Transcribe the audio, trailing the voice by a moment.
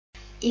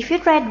If you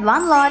trade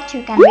one lot,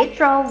 you can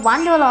withdraw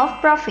 $1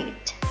 of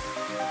profit.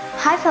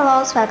 Hi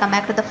fellows, welcome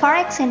back to the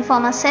Forex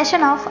Informal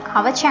session of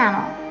our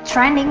channel,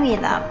 Trending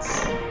with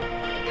Us.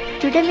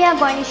 Today we are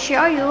going to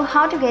show you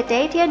how to get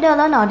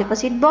 $80 no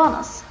deposit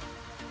bonus.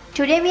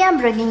 Today we are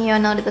bringing you a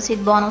no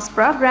deposit bonus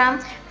program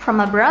from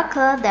a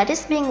broker that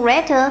is being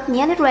rated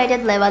nearly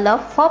rated level of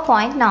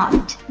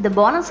 4.0. The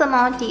bonus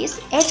amount is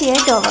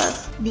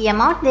 $88. The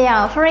amount they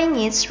are offering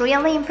is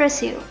really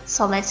impressive.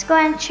 So let's go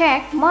and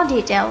check more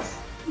details.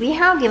 We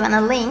have given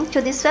a link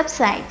to this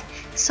website,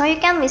 so you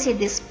can visit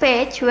this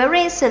page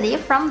very easily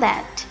from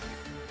that.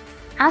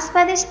 As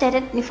per the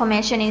stated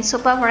information in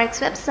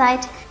SuperForex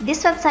website,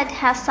 this website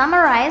has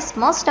summarized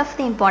most of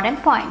the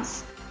important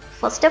points.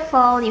 First of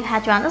all, you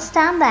have to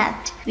understand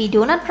that we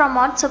do not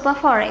promote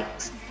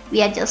SuperForex.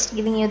 We are just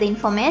giving you the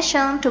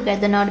information to get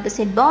the no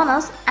deposit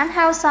bonus and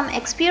have some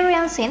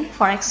experience in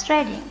Forex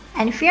trading.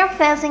 And if you are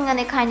facing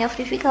any kind of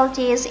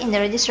difficulties in the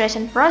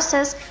registration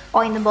process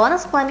or in the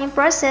bonus claiming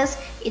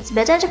process, it's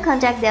better to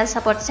contact their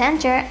support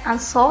center and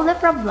solve the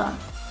problem.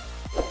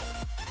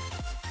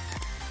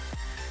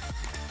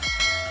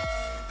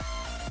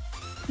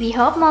 We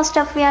hope most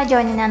of you are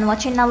joining and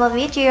watching our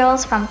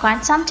videos from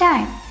quite some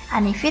time.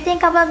 And if you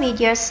think our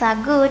videos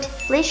are good,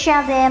 please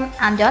share them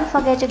and don't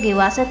forget to give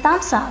us a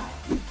thumbs up.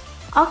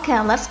 Okay,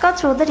 let's go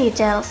through the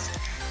details.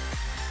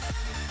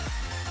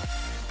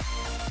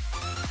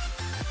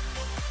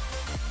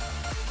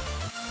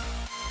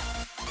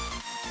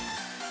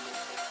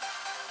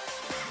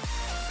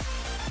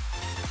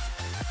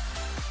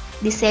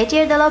 This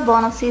 $88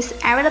 bonus is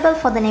available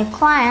for the new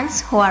clients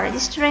who are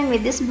registering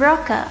with this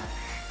broker.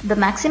 The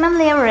maximum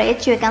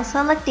leverage you can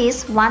select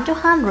is 1 to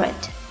 100,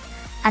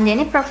 and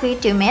any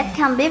profit you made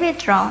can be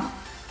withdrawn.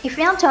 If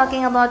we are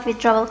talking about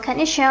withdrawal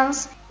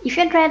conditions, if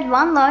you trade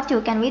one lot,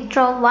 you can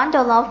withdraw $1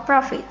 of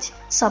profit.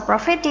 So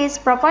profit is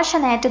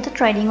proportionate to the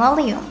trading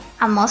volume.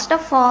 And most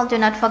of all, do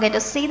not forget to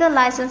see the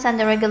license and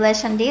the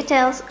regulation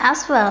details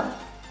as well.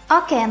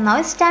 Okay, now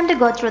it's time to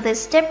go through the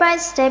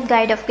step-by-step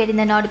guide of getting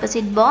the no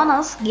deposit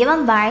bonus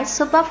given by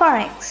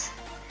SuperForex.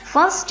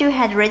 First, you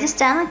had to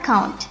register an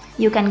account.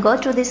 You can go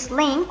to this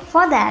link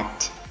for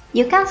that.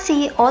 You can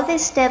see all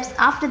these steps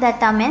after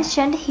that are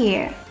mentioned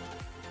here.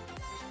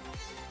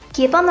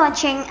 Keep on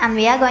watching and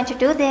we are going to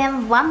do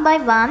them one by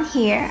one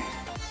here.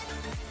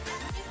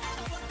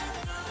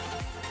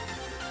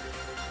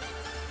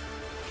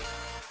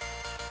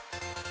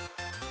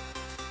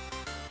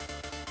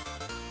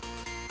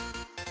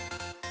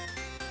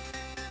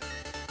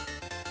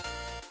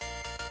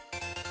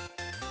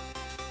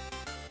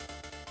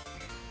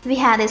 We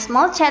had a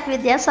small chat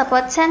with their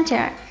support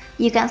center.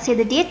 You can see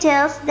the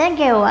details they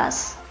gave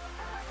us.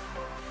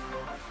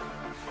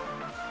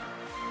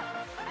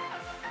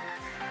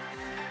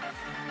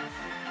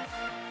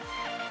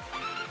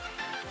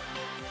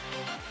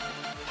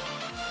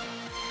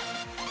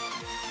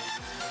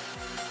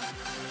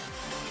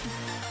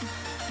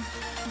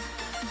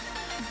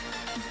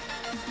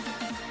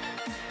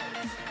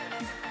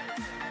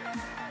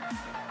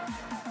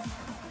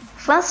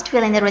 First,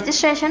 fill in the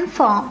registration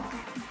form.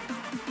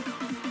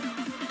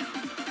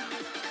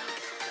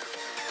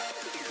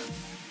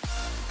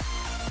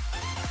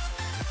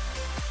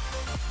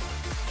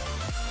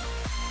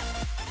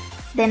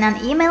 Then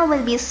an email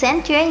will be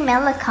sent to your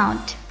email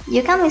account.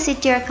 You can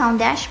visit your account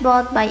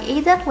dashboard by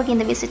either clicking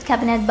the Visit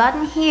Cabinet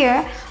button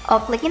here or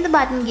clicking the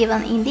button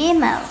given in the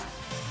email.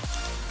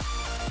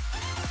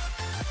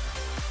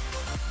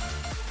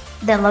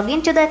 Then log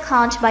into the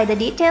account by the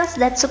details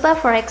that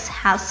SuperForex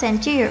has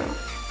sent to you.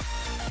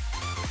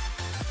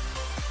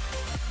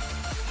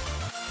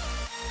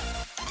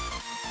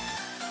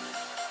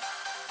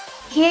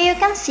 Here you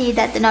can see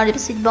that the no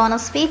deposit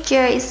bonus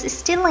feature is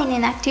still in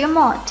inactive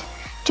mode.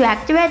 To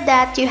activate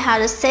that, you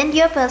have to send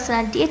your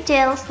personal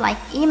details like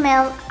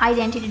email,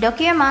 identity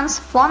documents,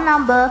 phone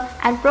number,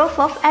 and proof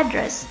of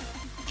address.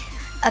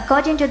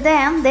 According to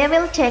them, they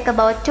will take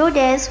about 2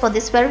 days for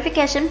this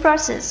verification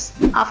process.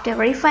 After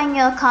verifying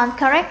your account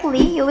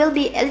correctly, you will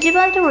be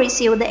eligible to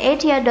receive the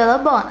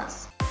 $88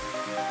 bonus.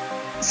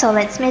 So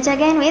let's meet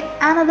again with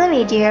another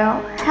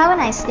video. Have a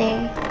nice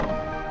day.